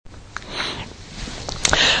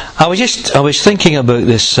I was thinking about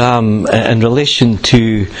this psalm in relation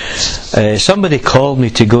to somebody called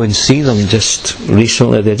me to go and see them just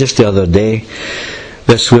recently, just the other day.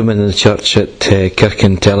 This woman in the church at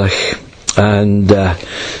Kirkintillich, and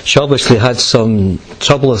she obviously had some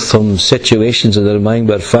troublesome situations in her mind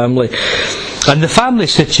with her family, and the family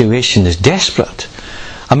situation is desperate.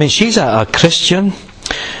 I mean, she's a Christian.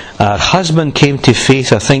 Her husband came to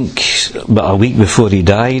faith, I think, about a week before he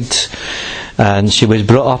died, and she was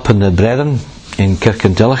brought up in the Brethren in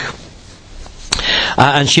Kirkintillich.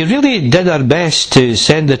 And she really did her best to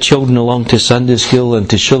send the children along to Sunday school and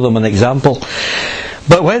to show them an example.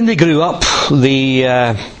 But when they grew up,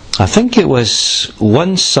 I think it was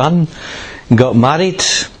one son got married,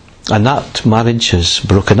 and that marriage has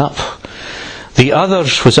broken up. The other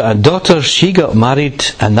was a daughter, she got married,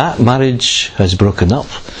 and that marriage has broken up.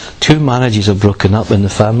 2 marriages have broken up in the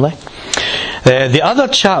family. The other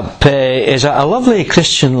chap is a lovely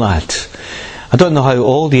Christian lad. I don't know how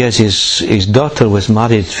old he is. His daughter was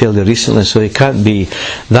married fairly recently, so he can't be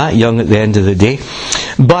that young at the end of the day.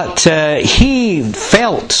 But he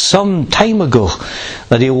felt some time ago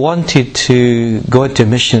that he wanted to go into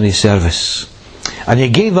missionary service. And he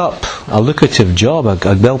gave up a lucrative job,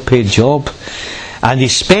 a well-paid job, and he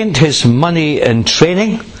spent his money in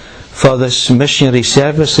training for this missionary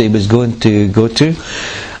service that he was going to go to.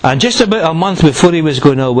 And just about a month before he was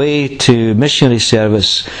going away to missionary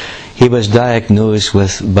service, he was diagnosed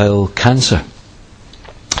with bowel cancer.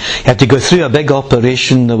 He had to go through a big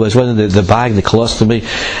operation. There was one of the bag, the colostomy,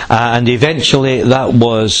 and eventually that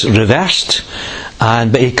was reversed,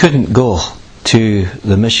 but he couldn't go to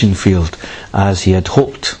the mission field as he had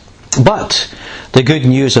hoped. But the good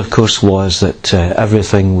news, of course, was that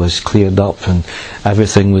everything was cleared up and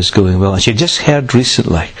everything was going well. And she just heard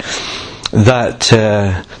recently that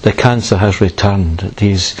the cancer has returned. That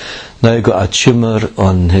he's now got a tumour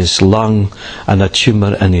on his lung and a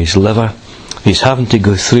tumour in his liver. He's having to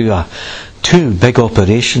go through 2 big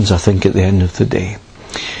operations, I think, at the end of the day.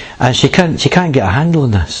 And she can't get a handle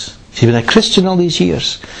on this. She's been a Christian all these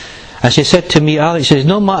years. And she said to me, Alex, she says,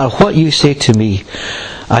 no matter what you say to me,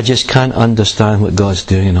 I just can't understand what God's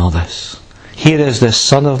doing in all this. Here is this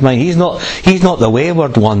son of mine. He's not the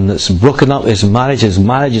wayward one that's broken up his marriage. His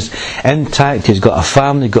marriage is intact. He's got a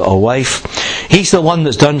family, got a wife. He's the one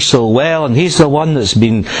that's done so well, and he's the one that's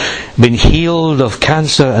been healed of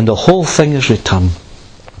cancer, and the whole thing is returned.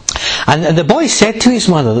 And the boy said to his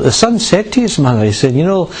mother, the son said to his mother, he said,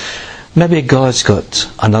 maybe God's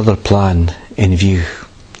got another plan in view.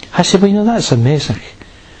 I said, well, that's amazing.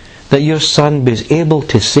 That your son was able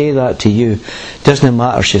to say that to you. Doesn't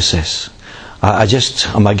matter, she says.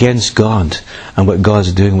 I'm against God and what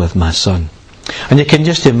God's doing with my son. And you can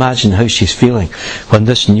just imagine how she's feeling when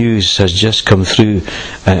this news has just come through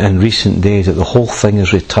in recent days, that the whole thing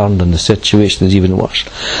is returned and the situation is even worse.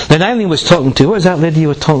 Then Eileen was talking to, what was that lady you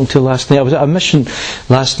were talking to last night? I was at a mission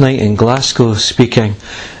last night in Glasgow speaking,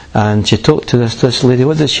 and she talked to this lady.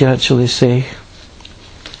 What did she actually say?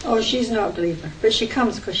 Oh, she's not a believer, but she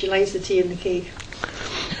comes because she likes the tea and the cake.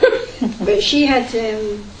 But she had, I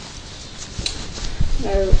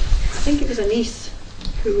think it was a niece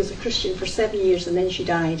who was a Christian for 7 years, and then she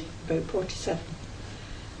died about 47.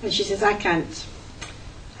 And she says, I can't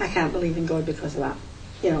believe in God because of that,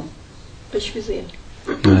 But she was there.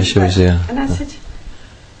 She was there. And I said,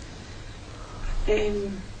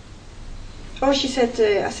 she said,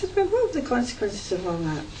 I said, well, what are the consequences of all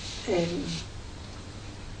that?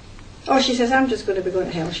 She says, I'm just going to be going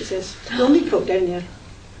to hell. She says, the only put down there.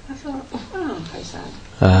 I thought, oh, how sad.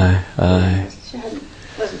 Aye. She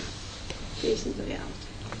wasn't facing the reality.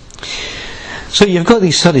 So you've got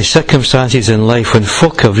these sort of circumstances in life when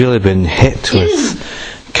folk have really been hit with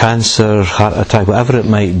cancer, heart attack, whatever it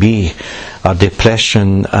might be, or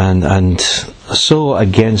depression, and so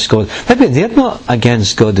against God. Maybe they're not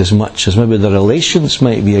against God as much as maybe their relations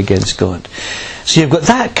might be against God. So you've got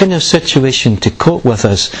that kind of situation to cope with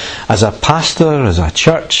as a pastor, as a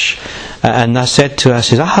church. And I said to her, I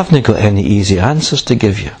said, I haven't got any easy answers to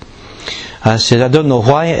give you. I said, I don't know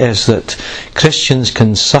why it is that Christians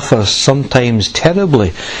can suffer sometimes terrible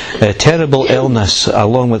illness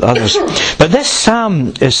along with others. But this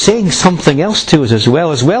psalm is saying something else to us as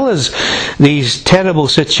well as these terrible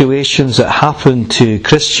situations that happen to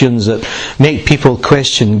Christians that make people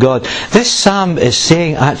question God. This psalm is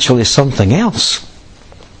saying actually something else.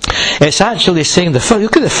 It's actually saying,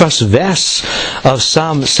 look at the first verse of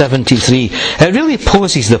Psalm 73. It really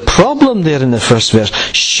poses the problem there in the first verse.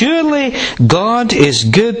 Surely God is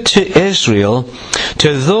good to Israel,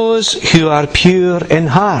 to those who are pure in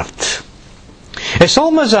heart. It's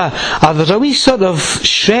almost there's a wee sort of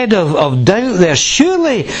shred of doubt there.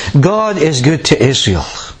 Surely God is good to Israel.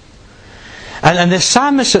 And the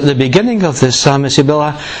psalmist at the beginning of this psalm said,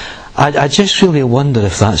 well, I just really wonder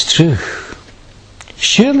if that's true.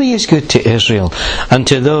 Surely He is good to Israel and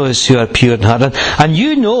to those who are pure in heart. And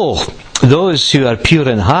you know those who are pure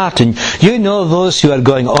in heart, and you know those who are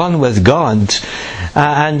going on with God,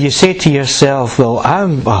 and you say to yourself, well, I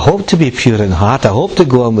hope to be pure in heart, I hope to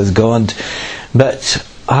go on with God, but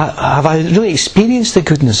have I really experienced the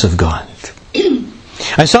goodness of God?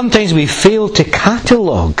 And sometimes we fail to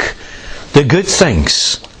catalogue the good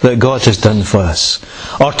things that God has done for us,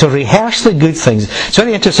 or to rehearse the good things. It's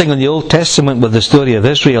very interesting in the Old Testament with the story of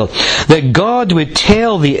Israel, that God would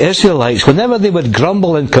tell the Israelites, whenever they would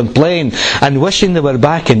grumble and complain and wishing they were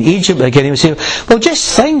back in Egypt again, He would say, well,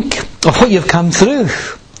 just think of what you've come through.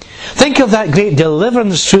 Think of that great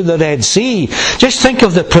deliverance through the Red Sea. Just think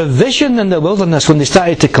of the provision in the wilderness when they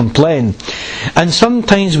started to complain. And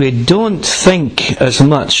sometimes we don't think as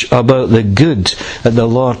much about the good that the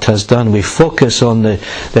Lord has done. We focus on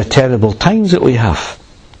the terrible times that we have.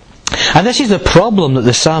 And this is the problem that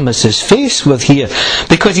the psalmist is faced with here.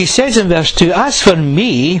 Because he says in verse 2, as for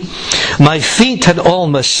me, my feet had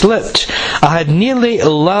almost slipped. I had nearly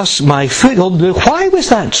lost my foothold. Why was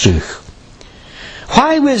that true?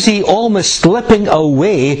 Why was he almost slipping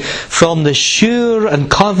away from the sure and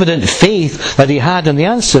confident faith that he had? And the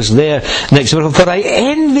answer's there next verse. For I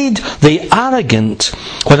envied the arrogant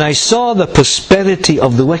when I saw the prosperity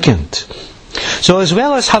of the wicked. So as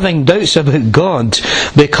well as having doubts about God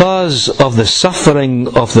because of the suffering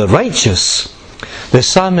of the righteous, the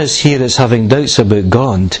psalmist here is having doubts about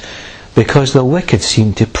God because the wicked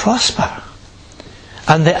seem to prosper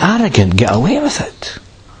and the arrogant get away with it.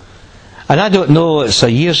 And I don't know, it's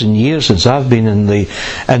years and years since I've been in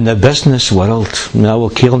the business world. I will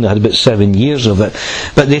kill me, I had about 7 years of it.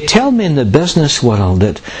 But they tell me in the business world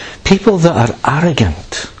that people that are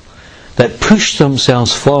arrogant, that push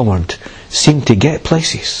themselves forward, seem to get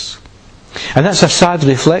places. And that's a sad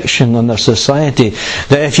reflection on our society,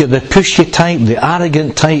 that if you're the pushy type, the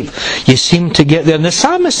arrogant type, you seem to get there. And the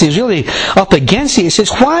psalmist is really up against it. He says,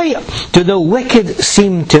 why do the wicked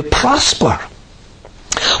seem to prosper?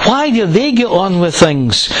 Why do they get on with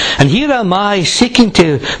things? And here am I seeking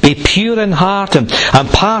to be pure in heart and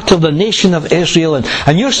part of the nation of Israel,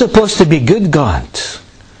 and you're supposed to be good, God.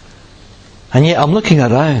 And yet I'm looking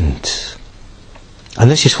around and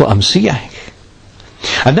this is what I'm seeing.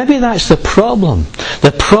 And maybe that's the problem.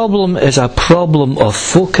 The problem is a problem of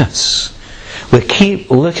focus. We keep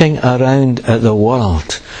looking around at the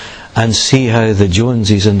world and see how the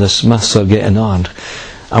Joneses and the Smiths are getting on.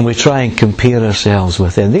 And we try and compare ourselves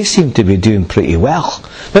with them. They seem to be doing pretty well.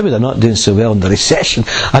 Maybe they're not doing so well in the recession.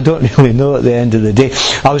 I don't really know at the end of the day.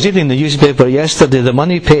 I was reading the newspaper yesterday, the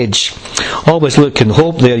money page. Always look and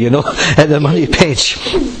hope there, at the money page.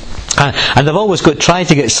 And they've always tried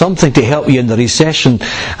to get something to help you in the recession.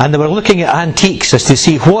 And they were looking at antiques as to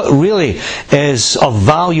see what really is of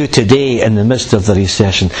value today in the midst of the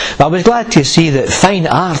recession. But I was glad to see that fine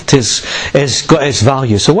art has got its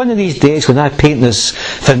value. So one of these days when I paint this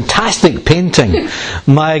fantastic painting,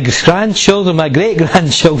 my grandchildren, my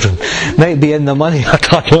great-grandchildren might be in the money. I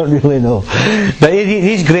don't really know. But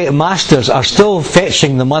these great masters are still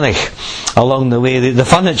fetching the money along the way. The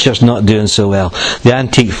furniture's not doing so well. The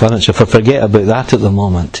antique furniture, forget about that at the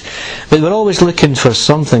moment. But we're always looking for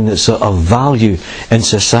something that's of value in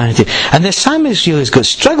society. And the psalmist really has got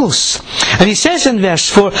struggles. And he says in verse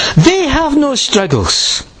 4, they have no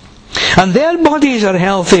struggles, and their bodies are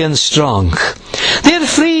healthy and strong. They're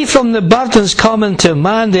free from the burdens common to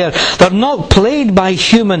man. They're not plagued by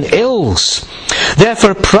human ills.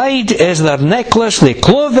 Therefore pride is their necklace. They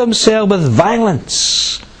clothe themselves with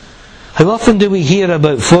violence. How often do we hear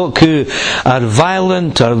about folk who are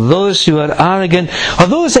violent, or those who are arrogant, or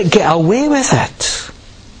those that get away with it?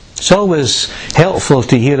 It's always helpful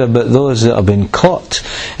to hear about those that have been caught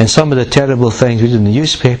in some of the terrible things we read in the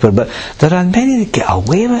newspaper, but there are many that get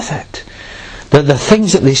away with it. The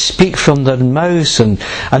things that they speak from their mouths, and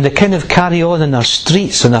they kind of carry on in our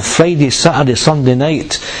streets on a Friday, Saturday, Sunday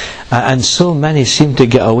night, and so many seem to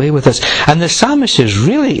get away with this. And the psalmist is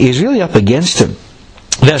really up against it.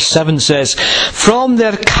 Verse 7 says, from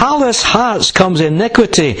their callous hearts comes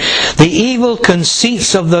iniquity. The evil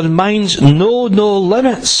conceits of their minds know no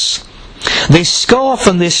limits. They scoff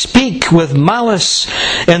and they speak with malice.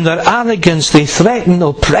 In their arrogance they threaten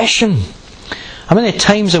oppression. How many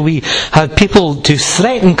times have we had people to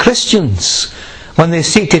threaten Christians when they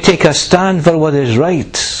seek to take a stand for what is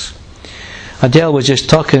right? Adele was just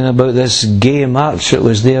talking about this gay march that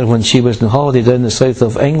was there when she was on holiday down the south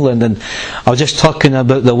of England, and I was just talking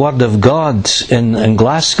about the Word of God in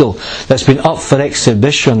Glasgow that's been up for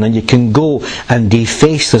exhibition, and you can go and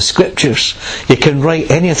deface the Scriptures. You can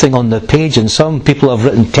write anything on the page, and some people have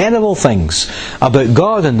written terrible things about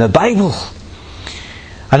God and the Bible.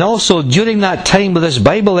 And also during that time with this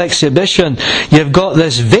Bible exhibition, you've got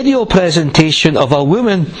this video presentation of a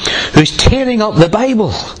woman who's tearing up the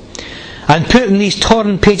Bible and putting these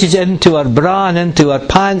torn pages into her bra and into her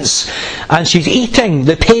pants, and she's eating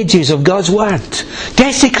the pages of God's Word,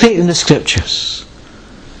 desecrating the Scriptures.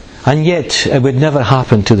 And yet it would never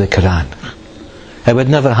happen to the Quran. It would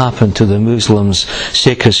never happen to the Muslims'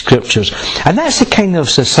 sacred Scriptures. And that's the kind of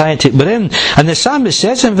society we're in. And the psalmist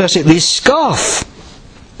says in verse 8, they scoff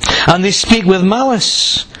and they speak with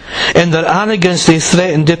malice. In their arrogance they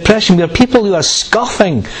threaten depression. There are people who are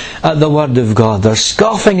scoffing at the Word of God. They're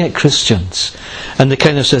scoffing at Christians and the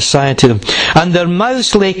kind of society. And their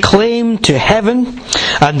mouths lay claim to heaven,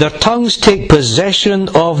 and their tongues take possession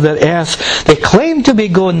of the earth. They claim to be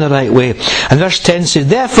going the right way. And verse 10 says,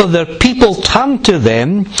 therefore their people turn to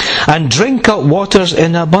them and drink up waters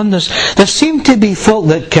in abundance. There seem to be folk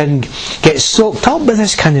that can get soaked up with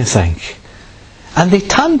this kind of thing, and they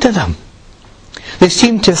turn to them. They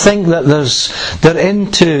seem to think that they're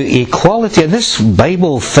into equality. And this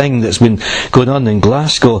Bible thing that's been going on in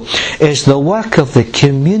Glasgow is the work of the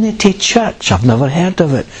community church. I've never heard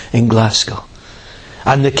of it in Glasgow.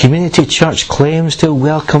 And the community church claims to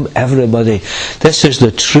welcome everybody. This is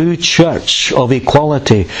the true church of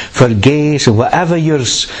equality for gays and whatever you're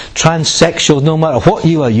transsexual, no matter what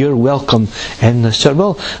you are, you're welcome in this church.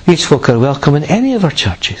 Well, these folk are welcome in any of our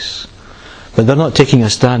churches. But they're not taking a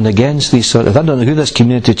stand against these sort of... I don't know who this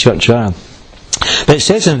community church are. But it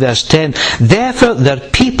says in verse 10, therefore their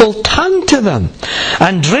people turn to them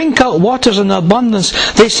and drink out waters in abundance.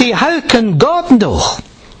 They say, how can God know?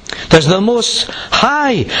 Does the Most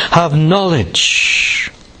High have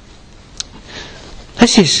knowledge?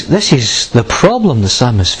 This is the problem the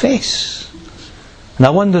psalmist face. And I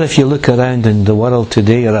wonder if you look around in the world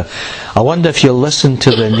today, or I wonder if you listen to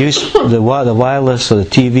the news, the wireless or the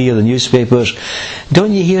TV or the newspapers,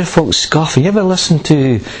 don't you hear folks scoffing? You ever listen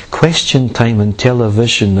to Question Time on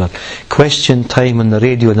television or Question Time on the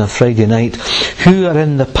radio on a Friday night? Who are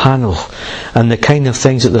in the panel and the kind of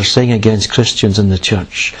things that they're saying against Christians in the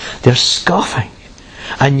church? They're scoffing,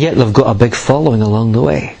 and yet they've got a big following along the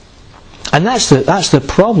way. And that's the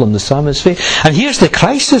problem the psalmist faces. And here's the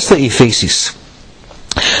crisis that he faces.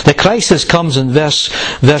 The crisis comes in verse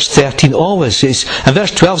 13 always. And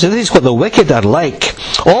verse 12 says, this is what the wicked are like.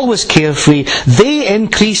 Always carefree. They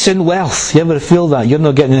increase in wealth. You ever feel that? You're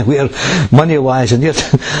not getting anywhere money-wise. And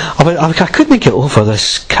I couldn't get over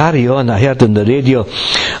this carry-on I heard on the radio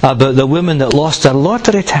about the woman that lost her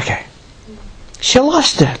lottery ticket. She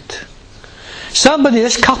lost it.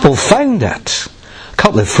 This couple found it. A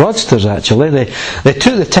couple of fraudsters actually. They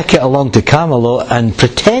took the ticket along to Camelot and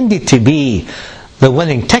pretended to be the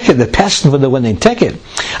winning ticket, the person with the winning ticket.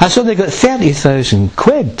 And so they got 30,000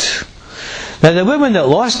 quid. Now the woman that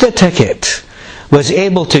lost the ticket was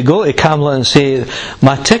able to go to Camelot and say,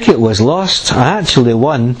 my ticket was lost, I actually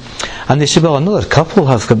won. And they said, well, another couple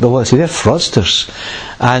have got, well, they're fraudsters.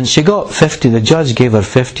 And she got the judge gave her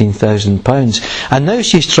 £15,000. And now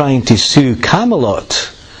she's trying to sue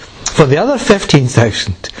Camelot for the other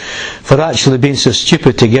 15,000 for actually being so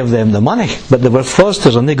stupid to give them the money. But they were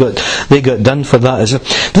fraudsters and they got done for that as well.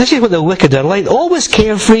 But this is what the wicked are like. Always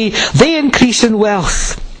carefree. They increase in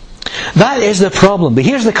wealth. That is the problem. But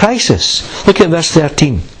here's the crisis. Look at verse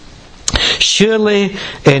 13. Surely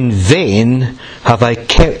in vain have I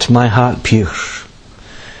kept my heart pure.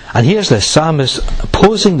 And here's the psalmist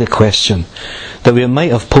posing the question that we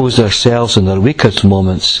might have posed ourselves in our weakest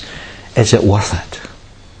moments. Is it worth it?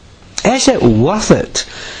 Is it worth it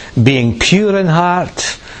being pure in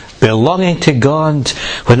heart, belonging to God,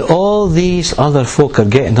 when all these other folk are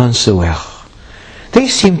getting on so well? They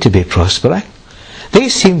seem to be prospering. They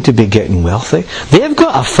seem to be getting wealthy. They've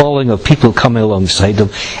got a following of people coming alongside them.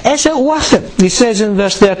 Is it worth it? He says in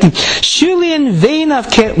verse 13, surely in vain I've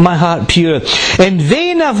kept my heart pure. In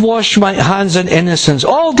vain I've washed my hands in innocence.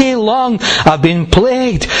 All day long I've been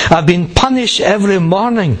plagued. I've been punished every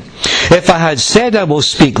morning. If I had said I will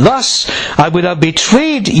speak thus, I would have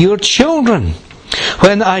betrayed your children.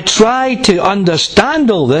 When I tried to understand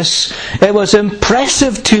all this, it was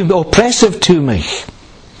oppressive to me.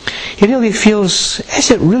 He really feels, is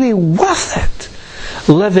it really worth it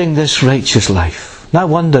living this righteous life? And I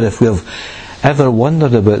wonder if we've ever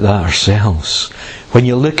wondered about that ourselves. When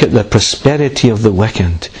you look at the prosperity of the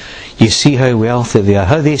wicked, You see how wealthy they are,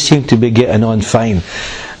 how they seem to be getting on fine.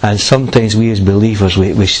 And sometimes we as believers,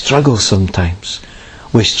 we struggle sometimes.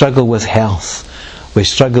 We struggle with health. We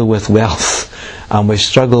struggle with wealth. And we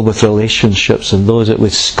struggle with relationships and those that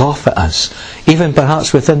would scoff at us. Even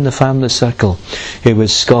perhaps within the family circle, who would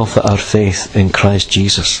scoff at our faith in Christ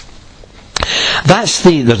Jesus. There's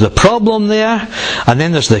the problem there, and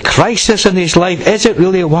then there's the crisis in his life. Is it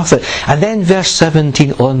really worth it? And then verse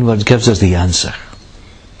 17 onwards gives us the answer.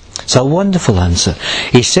 It's a wonderful answer.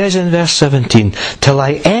 He says in verse 17, till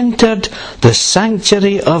I entered the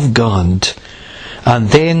sanctuary of God, and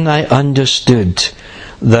then I understood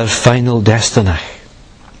their final destiny.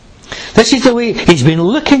 This is the way he's been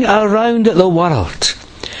looking around at the world.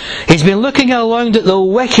 He's been looking around at the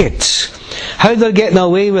wicked, how they're getting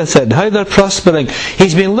away with it, how they're prospering.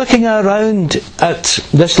 He's been looking around at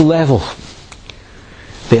this level.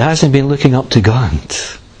 But he hasn't been looking up to God.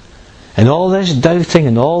 And all this doubting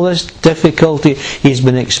and all this difficulty he's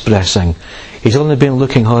been expressing, he's only been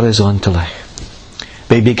looking horizontally.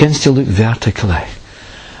 But he begins to look vertically.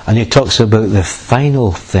 And he talks about the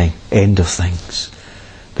final thing, end of things.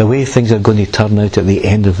 The way things are going to turn out at the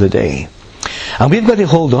end of the day. And we've got to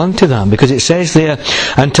hold on to that, because it says there,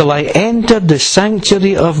 until I entered the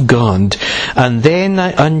sanctuary of God, and then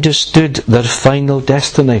I understood their final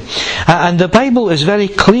destiny. And the Bible is very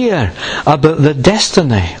clear about the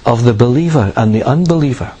destiny of the believer and the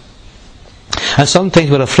unbeliever. And sometimes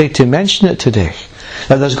we're afraid to mention it today,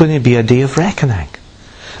 that there's going to be a day of reckoning.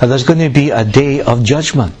 And there's going to be a day of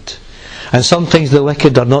judgment. And sometimes the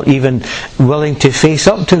wicked are not even willing to face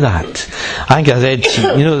up to that. I think I read,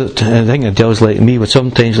 I think adults like me would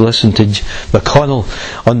sometimes listen to McConnell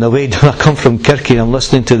on the way down. I come from Kirky and I'm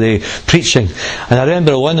listening to the preaching. And I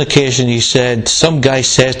remember on one occasion he said, some guy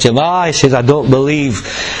says to him, he says, I don't believe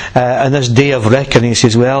in this day of reckoning. He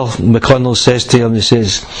says, well, McConnell says to him, he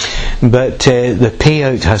says, but the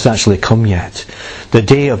payout hasn't actually come yet. The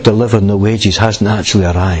day of delivering the wages hasn't actually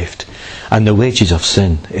arrived. And the wages of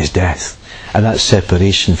sin is death. And that's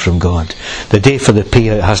separation from God. The day for the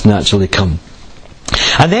payout hasn't actually come.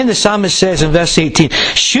 And then the psalmist says in verse 18,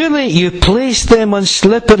 surely you placed them on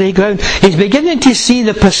slippery ground. He's beginning to see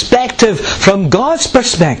the perspective from God's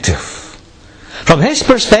perspective. From his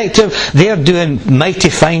perspective, they're doing mighty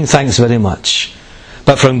fine, thanks very much.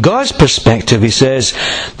 But from God's perspective, he says,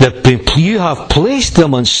 that you have placed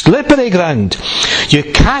them on slippery ground. You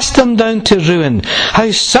cast them down to ruin. How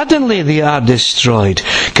suddenly they are destroyed.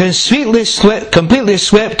 Completely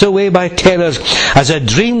swept away by terrors, as a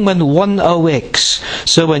dream when one awakes.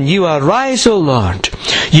 So when you arise, O Lord,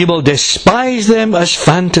 you will despise them as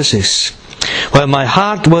fantasies. When my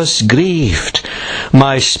heart was grieved,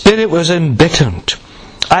 my spirit was embittered.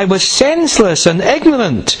 I was senseless and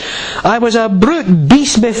ignorant. I was a brute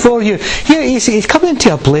beast before you. Here he's coming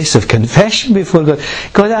to a place of confession before God.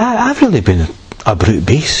 God, I've really been a brute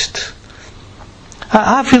beast.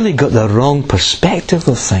 I've really got the wrong perspective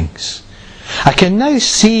of things. I can now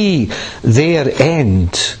see their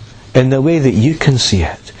end in the way that you can see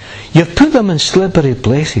it. You've put them in slippery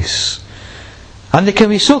places. And they can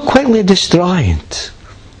be so quickly destroyed.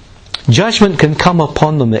 Judgment can come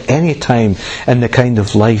upon them at any time in the kind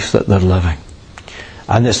of life that they're living.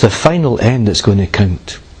 And it's the final end that's going to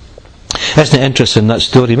count. Isn't it interesting, that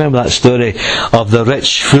story? Remember that story of the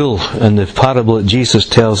rich fool in the parable that Jesus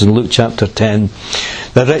tells in Luke chapter 10?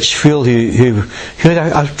 The rich fool who had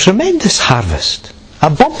a tremendous harvest, a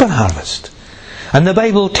bumper harvest. And the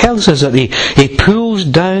Bible tells us that he pulls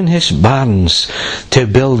down his barns to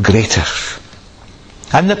build greater.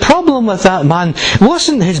 And the problem with that man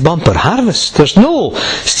wasn't his bumper harvest. There's no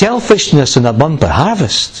selfishness in a bumper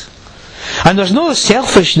harvest. And there's no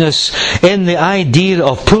selfishness in the idea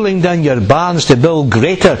of pulling down your barns to build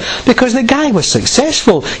greater, because the guy was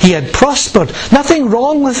successful. He had prospered. Nothing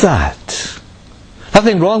wrong with that.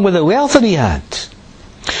 Nothing wrong with the wealth that he had.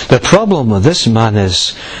 The problem with this man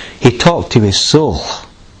is he talked to his soul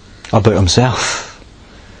about himself.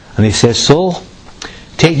 And he says, soul,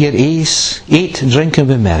 take your ease, eat, drink and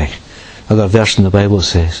be merry. Another verse in the Bible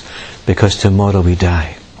says, because tomorrow we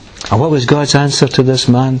die. And what was God's answer to this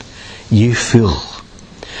man? You fool,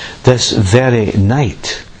 this very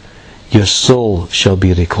night your soul shall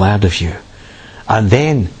be required of you. And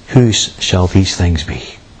then whose shall these things be?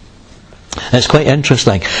 And it's quite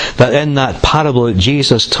interesting that in that parable that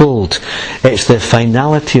Jesus told, it's the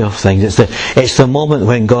finality of things. It's the moment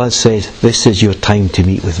when God says, this is your time to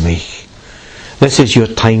meet with me. This is your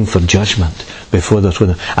time for judgment before the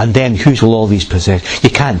throne. And then whose will all these possess? You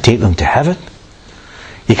can't take them to heaven.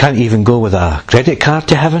 You can't even go with a credit card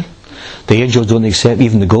to heaven. The angels don't accept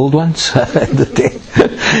even the gold ones.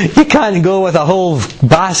 You can't go with a whole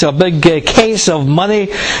a big case of money.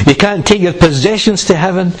 You can't take your possessions to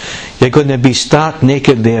heaven. You're going to be stark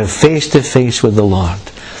naked there, face to face with the Lord,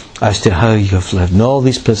 as to how you've lived. And all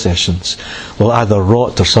these possessions will either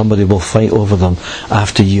rot or somebody will fight over them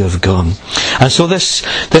after you have gone. And so this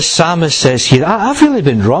psalmist says here, I've really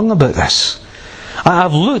been wrong about this.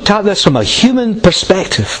 I've looked at this from a human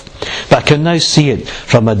perspective, but I can now see it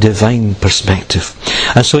from a divine perspective.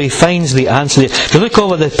 And so he finds the answer. If you look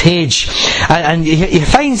over the page, and he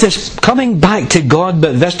finds this coming back to God,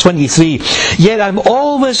 but verse 23, yet I'm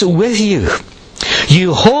always with you.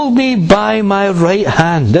 You hold me by my right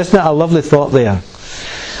hand. Isn't that a lovely thought there?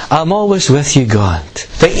 I'm always with you, God.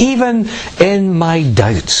 That even in my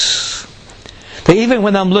doubts, that even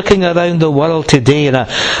when I'm looking around the world today and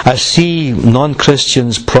I see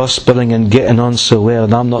non-Christians prospering and getting on so well,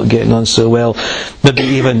 and I'm not getting on so well, maybe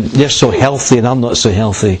even they're so healthy and I'm not so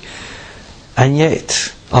healthy, and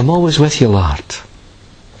yet I'm always with you, Lord.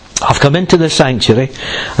 I've come into the sanctuary,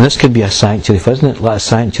 and this can be a sanctuary, isn't it? Like a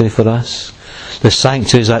sanctuary for us. The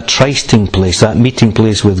sanctuary is that trysting place, that meeting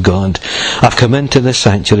place with God. I've come into the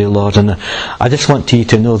sanctuary, Lord, and I just want you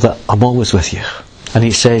to know that I'm always with you. And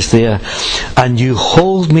he says there, and you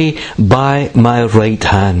hold me by my right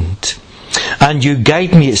hand. And you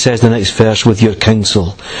guide me, it says in the next verse, with your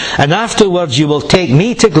counsel. And afterwards you will take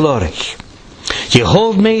me to glory. You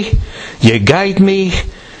hold me, you guide me,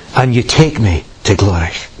 and you take me to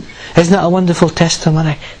glory. Isn't that a wonderful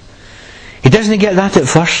testimony? He doesn't get that at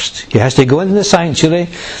first. He has to go into the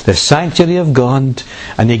sanctuary of God,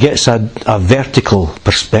 and he gets a vertical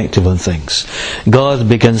perspective on things. God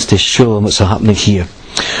begins to show him what's happening here.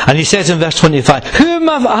 And he says in verse 25, whom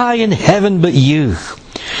have I in heaven but you?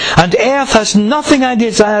 And earth has nothing I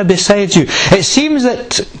desire besides you. It seems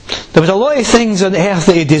that there was a lot of things on earth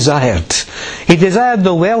that he desired. He desired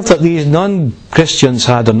the wealth that these non-Christians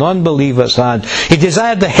had, or non-believers had. He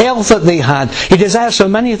desired the health that they had. He desired so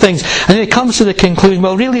many things. And he comes to the conclusion,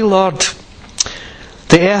 well, really, Lord,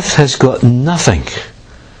 the earth has got nothing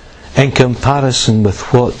in comparison with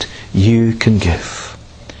what you can give.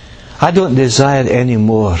 I don't desire any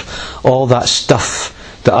more all that stuff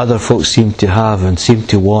that other folks seem to have and seem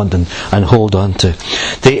to want and hold on to.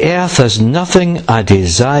 The earth has nothing I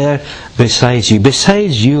desire besides you.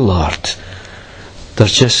 Besides you, Lord,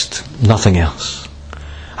 there's just nothing else.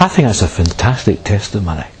 I think that's a fantastic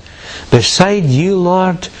testimony. Beside you,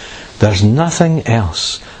 Lord, there's nothing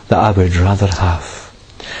else that I would rather have.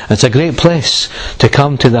 It's a great place to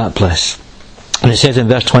come to that place. And it says in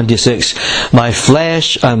verse 26, my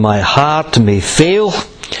flesh and my heart may fail,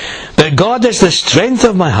 but God is the strength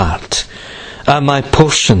of my heart and my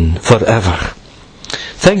portion forever.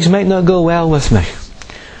 Things might not go well with me.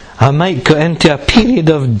 I might go into a period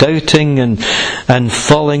of doubting and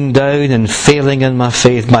falling down and failing in my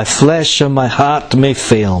faith. My flesh and my heart may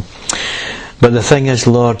fail. But the thing is,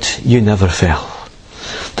 Lord, you never fail.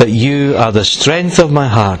 That you are the strength of my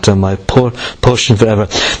heart and my portion forever.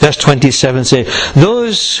 Verse 27 says,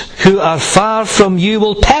 those who are far from you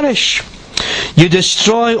will perish. You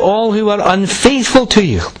destroy all who are unfaithful to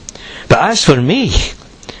you. But as for me,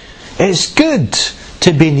 it's good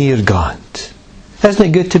to be near God. Isn't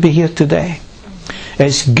it good to be here today?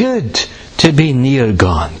 It's good to be near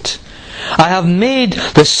God. I have made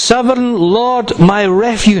the sovereign Lord my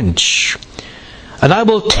refuge, and I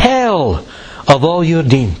will tell of all your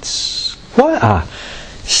deeds. What a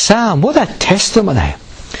psalm, what a testimony. I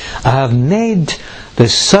have made the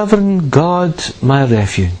sovereign God my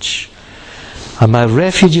refuge, and my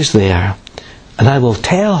refuge is there, and I will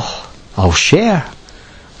tell, I'll share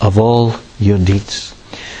of all your deeds.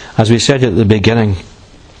 As we said at the beginning,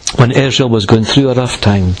 when Israel was going through a rough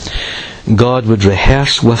time, God would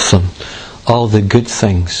rehearse with them all the good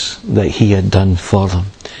things that He had done for them.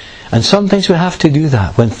 And sometimes we have to do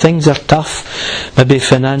that. When things are tough, maybe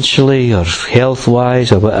financially or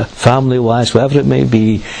health-wise or family-wise, whatever it may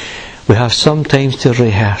be, we have sometimes to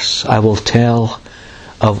rehearse. I will tell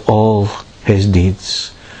of all His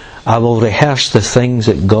deeds. I will rehearse the things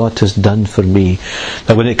that God has done for me.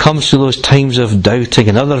 Now when it comes to those times of doubting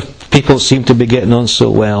and other people seem to be getting on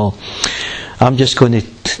so well, I'm just going to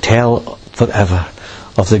tell forever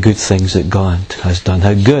of the good things that God has done.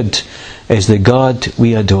 How good is the God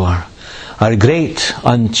we adore. Our great,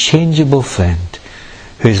 unchangeable friend,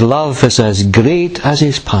 whose love is as great as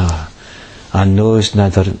His power and knows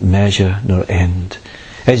neither measure nor end.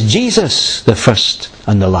 It's Jesus, the first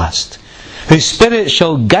and the last, whose Spirit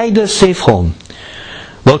shall guide us safe home.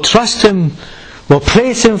 We'll trust Him, we'll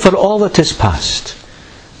praise Him for all that is past,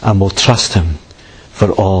 and we'll trust Him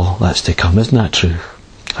for all that's to come. Isn't that true?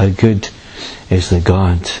 How good is the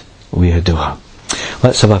God we adore.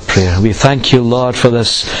 Let's have a prayer. We thank you, Lord, for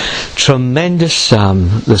this tremendous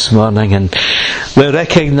psalm this morning, and we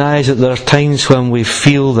recognise that there are times when we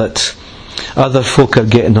feel that other folk are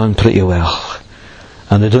getting on pretty well,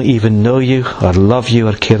 and they don't even know you or love you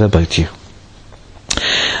or care about you.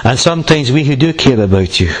 And sometimes we who do care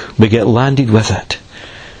about you, we get landed with it.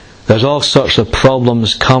 There's all sorts of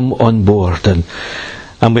problems come on board,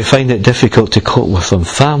 and we find it difficult to cope with them.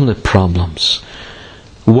 Family problems,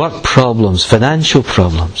 work problems, financial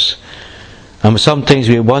problems. And sometimes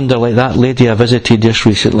we wonder, like that lady I visited just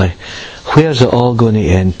recently, where's it all going to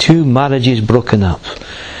end? 2 marriages broken up,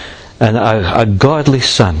 and a godly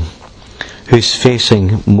son who's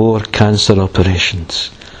facing more cancer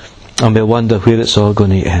operations. And we wonder where it's all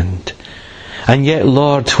going to end. And yet,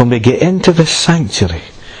 Lord, when we get into this sanctuary,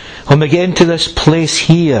 when we get into this place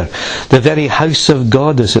here, the very house of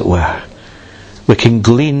God as it were, we can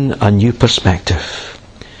glean a new perspective.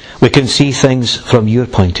 We can see things from your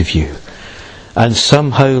point of view. And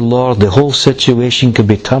somehow, Lord, the whole situation can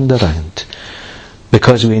be turned around,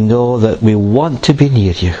 because we know that we want to be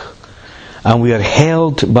near you, and we are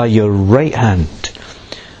held by your right hand.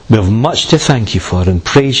 We have much to thank you for and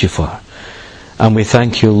praise you for. And we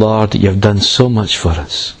thank you, Lord, that you've done so much for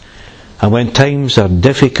us. And when times are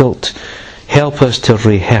difficult, help us to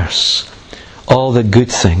rehearse all the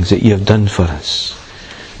good things that you've done for us.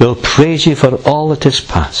 We'll praise you for all that is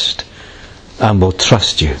past, and we'll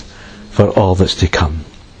trust you for all that's to come.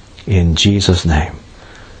 In Jesus' name,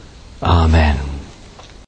 amen.